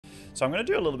So I'm going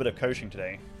to do a little bit of coaching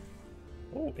today.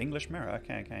 Oh, English mirror.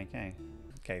 Okay.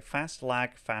 Okay, fast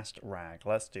lag, fast rag.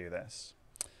 Let's do this.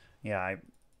 Yeah,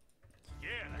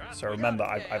 so remember,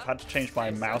 I've had to change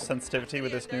my mouse sensitivity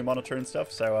with this new monitor and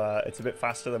stuff, so it's a bit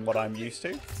faster than what I'm used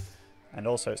to. And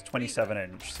also it's 27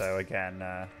 inch, so again,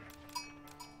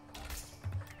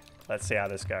 let's see how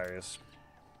this goes.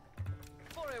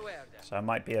 So I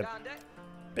might be a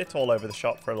bit all over the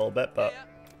shop for a little bit, but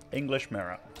English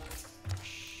mirror.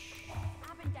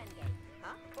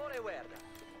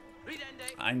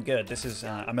 I'm good. This is,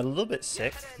 I'm a little bit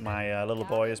sick. My little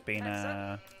boy has been,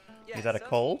 he's had a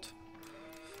cold.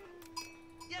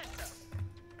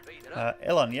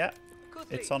 Elon, yeah.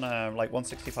 It's on like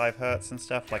 165 hertz and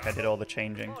stuff, like I did all the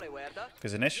changing.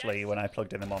 Because initially, when I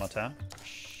plugged in the monitor,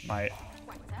 my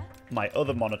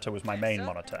other monitor was my main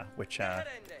monitor, which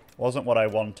wasn't what I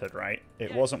wanted, right?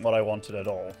 It wasn't what I wanted at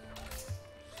all.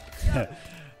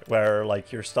 Where,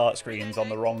 like, your start screen's on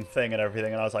the wrong thing and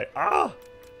everything, and I was like, ah!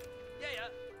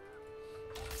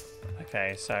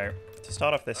 Okay, so to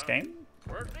start off this game,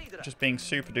 just being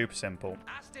super duper simple.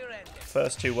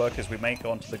 First two workers we make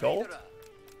go onto the gold,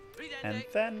 and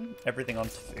then everything onto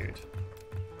food.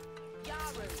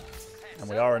 And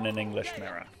we are in an English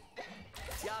mirror.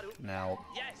 Now,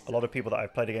 a lot of people that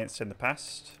I've played against in the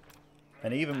past,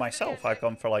 and even myself, I've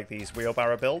gone for like these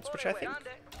wheelbarrow builds, which I think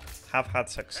have had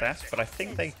success, but I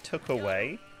think they took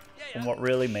away from what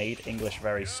really made English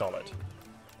very solid.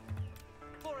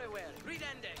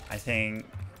 I think,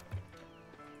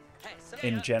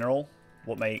 in general,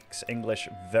 what makes English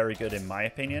very good, in my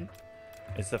opinion,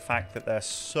 is the fact that they're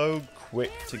so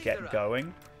quick to get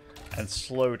going and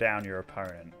slow down your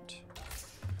opponent.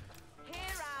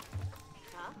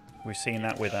 We've seen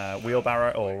that with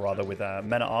wheelbarrow, or rather with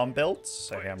men-at-arm builds.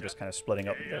 So here I'm just kind of splitting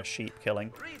up the sheep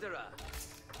killing.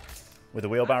 With the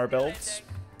wheelbarrow builds,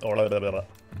 or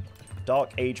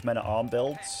Dark Age men-at-arm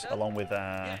builds, along with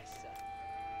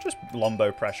just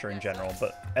lombo pressure in general.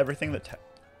 But everything that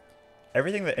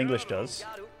English does,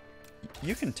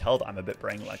 you can tell that I'm a bit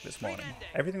brain-lagged this morning.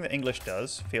 Everything that English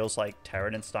does feels like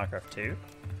Terran in StarCraft 2,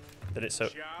 that it's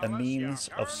a means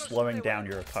of slowing down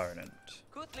your opponent.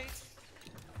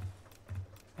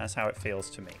 That's how it feels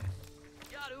to me.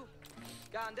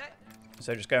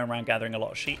 So just going around gathering a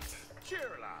lot of sheep.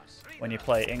 When you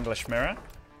play English Mirror,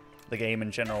 the game in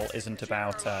general isn't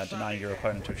about denying your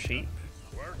opponent of sheep.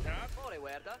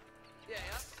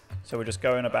 So we're just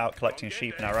going about collecting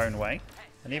sheep in our own way.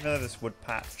 And even though this wood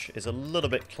patch is a little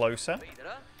bit closer,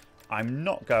 I'm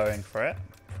not going for it.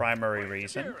 Primary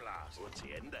reason,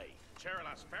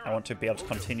 I want to be able to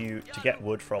continue to get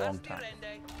wood for a long time.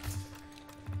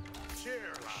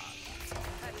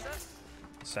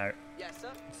 So,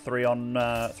 three on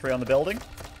the building,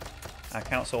 our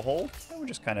council hall, and we're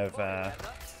just kind of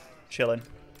chilling.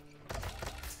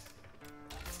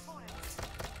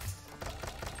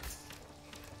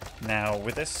 Now,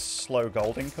 with this slow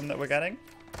gold income that we're getting,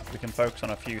 we can focus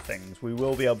on a few things. We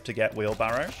will be able to get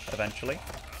wheelbarrow eventually,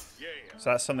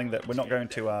 so that's something that we're not going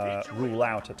to rule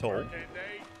out at all.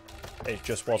 It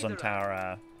just wasn't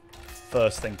our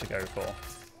first thing to go for,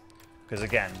 because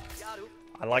again,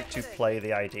 I like to play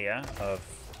the idea of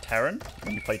Terran,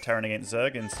 when you play Terran against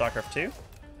Zerg in StarCraft 2,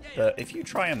 that if you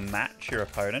try and match your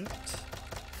opponent,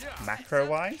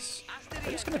 macro-wise,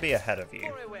 they're just going to be ahead of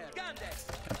you.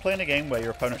 And playing a game where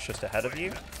your opponent's just ahead of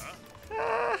you,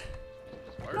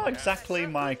 not exactly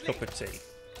my cup of tea.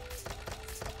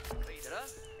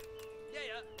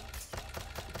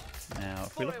 Now,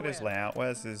 if we look at his layout,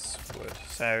 where's his wood?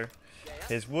 So,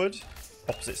 his wood,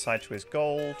 opposite side to his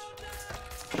gold.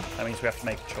 That means we have to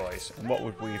make a choice. And what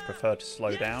would we prefer to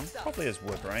slow down? Probably his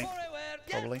wood, right?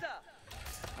 Probably.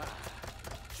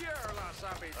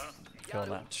 Kill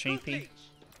that sheepy.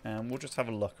 And we'll just have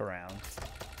a look around.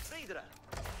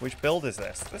 Which build is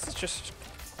this? This is just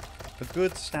a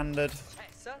good standard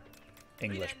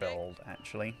English build,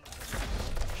 actually.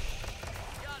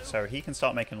 So he can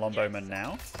start making lombowmen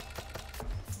now.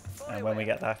 And when we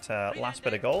get that last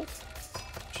bit of gold,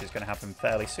 which is going to happen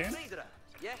fairly soon,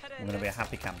 we're going to be a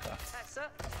happy camper.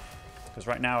 Because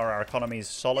right now our economy is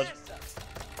solid.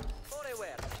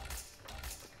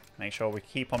 Make sure we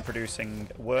keep on producing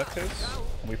workers.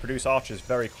 And we produce archers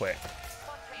very quick,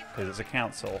 because it's a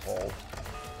council hall.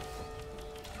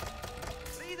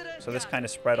 So this kind of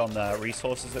spread on the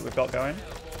resources that we've got going.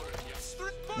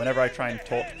 Whenever I try and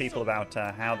talk to people about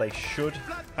how they should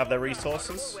have their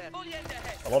resources,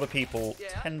 a lot of people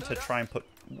tend to try and put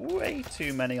way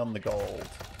too many on the gold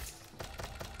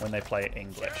when they play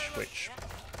English, which,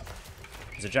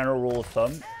 as a general rule of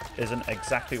thumb, isn't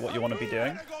exactly what you want to be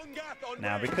doing.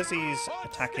 Now, because he's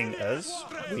attacking us,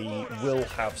 we will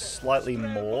have slightly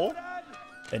more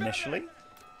initially.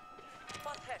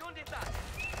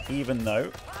 Even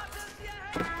though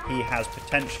he has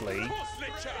potentially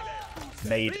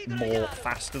made more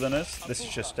faster than us. This is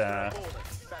just the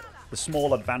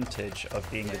small advantage of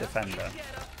being the defender,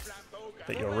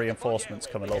 that your reinforcements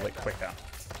come a little bit quicker.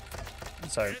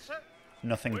 And so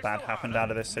nothing bad happened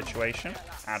out of this situation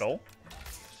at all.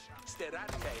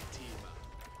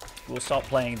 We'll start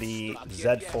playing the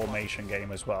Z formation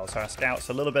game as well. So our scout's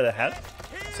a little bit ahead.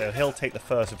 So he'll take the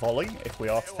first volley if we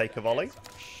are to take a volley.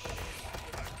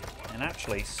 And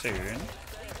actually soon,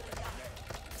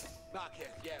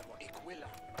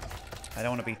 I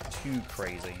don't want to be too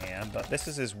crazy here, but this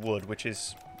is his wood, which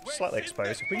is slightly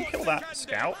exposed. If we can kill that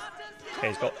scout, okay,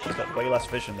 he's got way less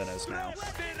vision than us now.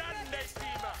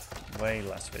 Way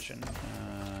less vision.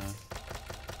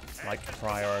 Like to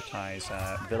prioritize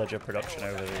villager production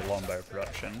over the longbow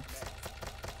production.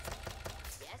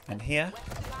 And here,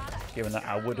 given that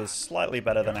our wood is slightly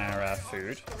better than our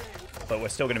food, but we're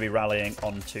still going to be rallying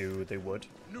onto the wood.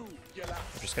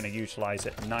 We're just going to utilize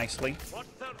it nicely,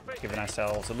 giving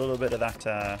ourselves a little bit of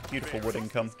that beautiful wood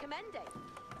income,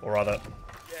 or rather,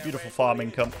 beautiful farm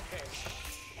income.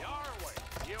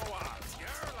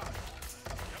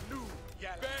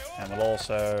 And we'll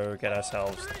also get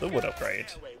ourselves the wood upgrade.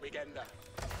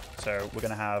 So we're going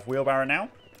to have wheelbarrow now,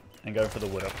 and go for the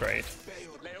wood upgrade.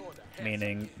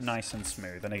 Meaning nice and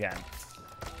smooth. And again,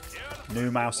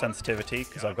 new mouse sensitivity,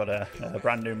 because I've got a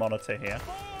brand new monitor here.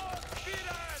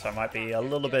 So it might be a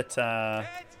little bit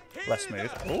less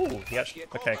smooth. Ooh, he actually...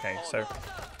 Okay, so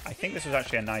I think this was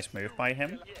actually a nice move by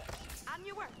him.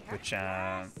 Which,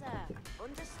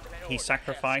 he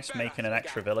sacrificed making an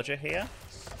extra villager here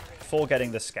for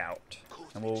getting the scout.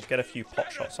 And we'll get a few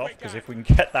pot shots off, because if we can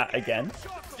get that again,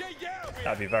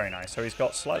 that'd be very nice. So he's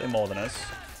got slightly more than us.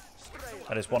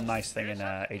 That is one nice thing in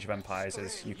Age of Empires,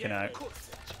 is you can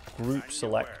group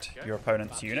select your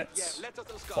opponent's units,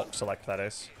 box select that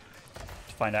is,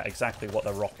 to find out exactly what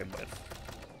they're rocking with.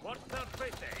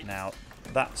 Now,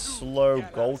 that slow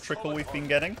gold trickle we've been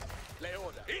getting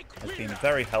has been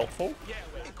very helpful.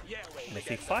 And if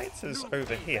he fights us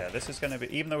over here, this is going to be,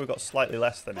 even though we've got slightly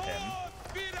less than him,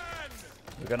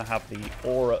 we're going to have the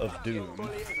Aura of Doom.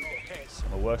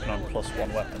 We're working on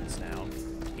 +1 weapons now.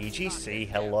 EGC,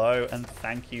 hello, and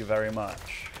thank you very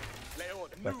much.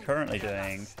 We're currently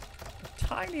doing a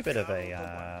tiny bit of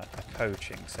a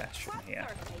coaching session here,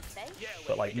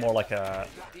 but like more like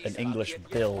an English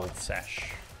build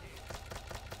sesh.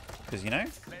 Because, you know,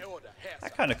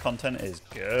 that kind of content is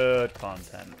good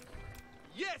content.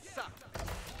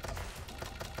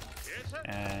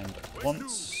 And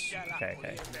once...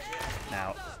 Okay.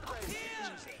 Now,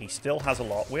 he still has a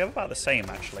lot. We have about the same,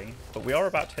 actually. But we are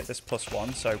about to hit this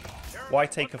 +1, so why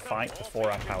take a fight before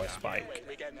our power spike?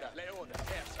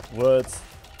 Words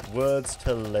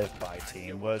to live by,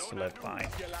 team. Words to live by.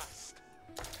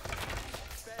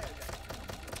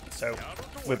 So,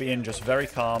 we're being just very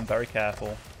calm, very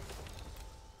careful.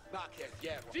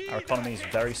 Our economy is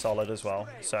very solid as well.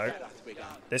 So,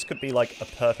 this could be like a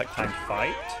perfect time to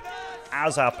fight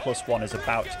as our +1 is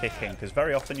about to kick in. Because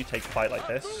very often you take a fight like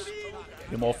this,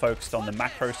 you're more focused on the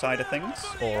macro side of things,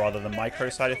 or rather the micro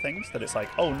side of things, that it's like,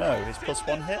 oh no, his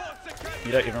 +1 hit?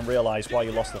 You don't even realise why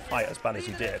you lost the fight as bad as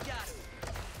you did.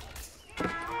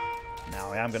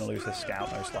 Now, I am going to lose this scout,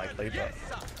 most likely, but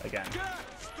again,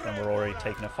 then we're already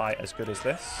taking a fight as good as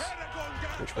this,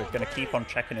 which we're going to keep on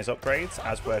checking his upgrades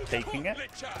as we're taking it,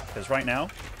 because right now,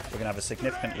 we're going to have a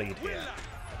significant lead here.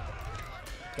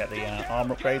 Get the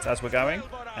armor upgrades as we're going,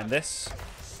 and this,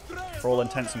 for all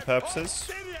intents and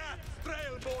purposes,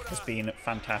 has been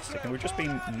fantastic, and we've just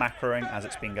been macroing as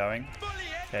it's been going.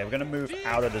 Okay, we're going to move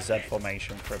out of the Z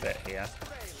formation for a bit here,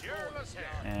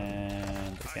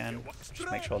 and again, just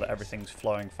make sure that everything's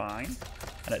flowing fine.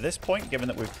 And at this point, given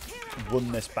that we've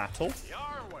won this battle,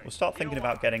 we'll start thinking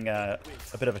about getting a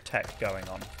bit of a tech going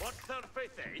on.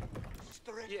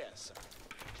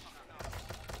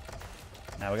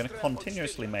 Now we're going to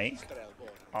continuously make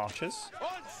archers.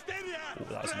 Ooh,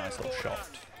 that was a nice little shot.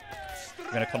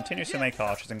 We're going to continuously make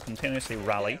archers and continuously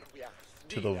rally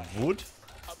to the wood.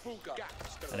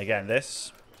 And again,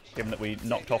 this, given that we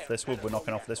knocked off this wood, we're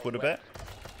knocking off this wood a bit.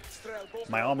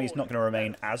 My army's not going to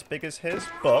remain as big as his,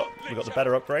 but we've got the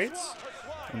better upgrades.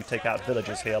 We can take out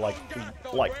villagers here like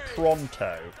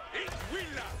pronto.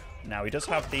 Now, he does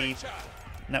have the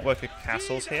network of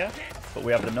castles here, but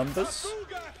we have the numbers.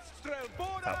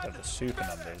 In fact, we have the super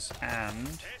numbers,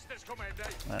 and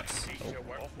let's...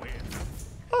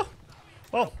 Oh,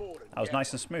 well, that was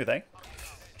nice and smooth, eh?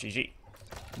 GG.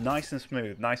 Nice and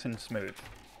smooth, nice and smooth.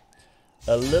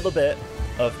 a little bit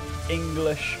of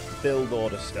English build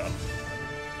order stuff.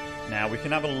 Now, we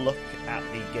can have a look at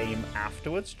the game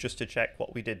afterwards just to check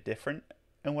what we did different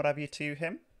and what have you to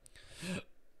him.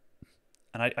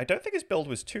 And I don't think his build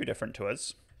was too different to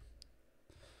us.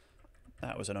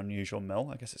 That was an unusual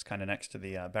mill. I guess it's kind of next to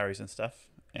the berries and stuff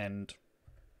and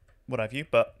what have you.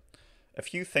 But a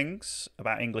few things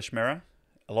about English Mirror.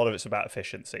 A lot of it's about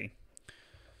efficiency.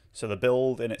 So the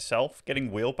build in itself,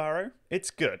 getting wheelbarrow, it's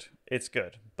good. It's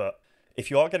good. But if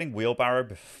you are getting wheelbarrow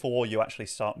before you actually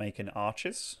start making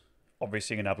arches,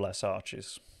 obviously you're going to have less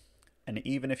arches. And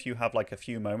even if you have like a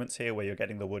few moments here where you're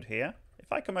getting the wood here,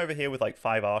 if I come over here with like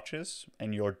 5 archers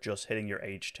and you're just hitting your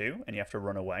age 2 and you have to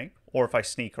run away, or if I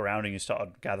sneak around and you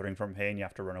start gathering from here and you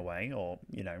have to run away, or,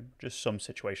 you know, just some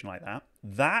situation like that,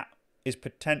 that is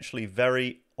potentially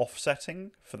very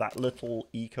offsetting for that little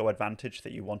eco advantage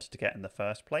that you wanted to get in the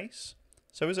first place.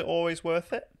 So is it always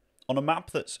worth it? On a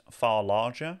map that's far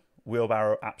larger,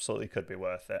 wheelbarrow absolutely could be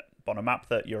worth it. But on a map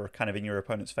that you're kind of in your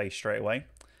opponent's face straight away,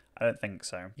 I don't think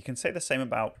so. You can say the same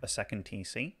about a second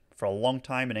TC. For a long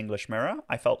time in English Mirror,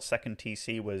 I felt second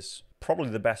TC was probably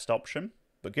the best option.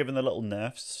 But given the little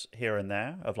nerfs here and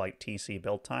there of like TC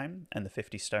build time and the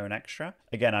 50 stone extra,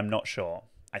 again, I'm not sure.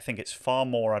 I think it's far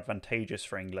more advantageous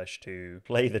for English to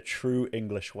play the true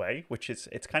English way, which is,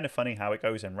 it's kind of funny how it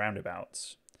goes in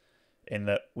roundabouts. In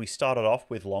that we started off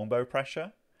with longbow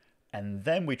pressure, and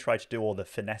then we tried to do all the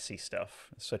finessey stuff,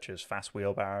 such as fast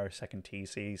wheelbarrow, second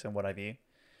TCs, and what have you.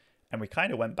 And we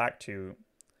kind of went back to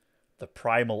the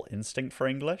primal instinct for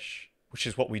English, which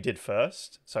is what we did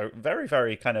first. So very,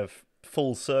 very kind of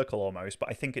full circle almost. But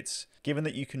I think it's, given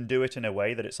that you can do it in a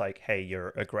way that it's like, hey,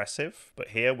 you're aggressive. But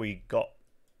here we got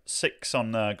 6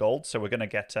 on gold, so we're going to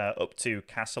get up to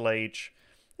Castle Age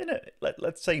in a,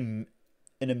 let's say in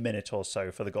a minute or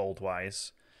so for the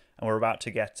gold-wise. And we're about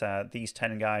to get these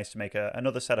 10 guys to make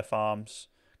another set of farms.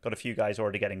 Got a few guys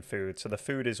already getting food, so the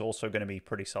food is also going to be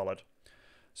pretty solid.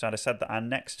 So I said that our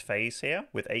next phase here,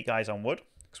 with 8 guys on wood,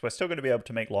 because we're still going to be able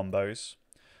to make longbows.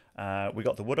 We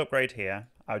got the wood upgrade here.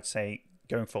 I would say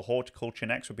going for horticulture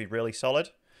next would be really solid.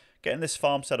 Getting this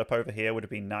farm set up over here would have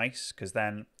been nice, because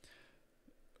then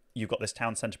you've got this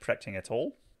town centre protecting it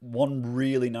all. One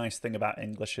really nice thing about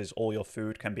English is all your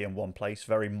food can be in one place,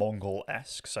 very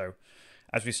Mongol-esque. So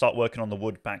as we start working on the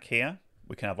wood back here,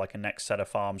 we can have like a next set of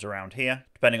farms around here,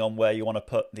 depending on where you want to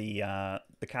put the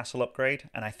castle upgrade.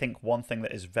 And I think one thing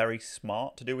that is very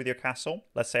smart to do with your castle,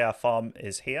 let's say our farm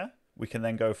is here, we can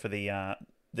then go for the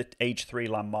age 3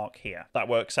 landmark here. That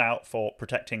works out for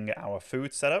protecting our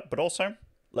food setup, but also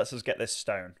lets us get this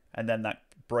stone. And then that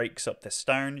breaks up this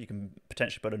stone. You can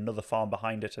potentially put another farm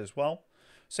behind it as well.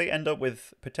 So you end up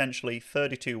with potentially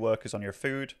 32 workers on your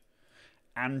food,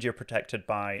 and you're protected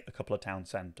by a couple of town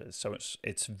centres. So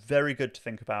it's very good to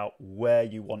think about where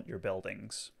you want your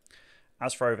buildings.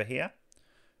 As for over here,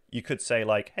 you could say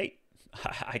like, hey,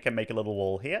 I can make a little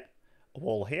wall here, a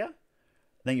wall here.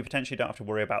 Then you potentially don't have to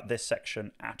worry about this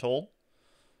section at all.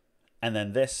 And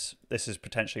then this is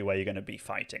potentially where you're going to be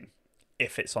fighting,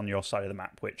 if it's on your side of the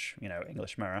map, which, you know,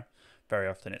 English Mirror, very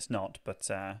often it's not. But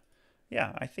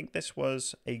yeah, I think this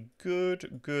was a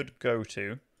good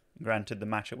go-to. Granted, the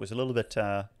matchup was a little bit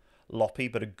loppy,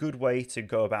 but a good way to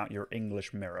go about your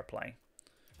English Mirror play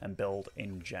and build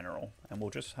in general. And we'll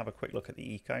just have a quick look at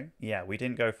the eco. Yeah, we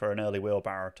didn't go for an early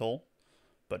wheelbarrow at all,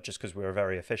 but just because we were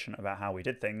very efficient about how we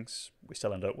did things, we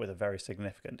still ended up with a very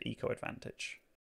significant eco advantage.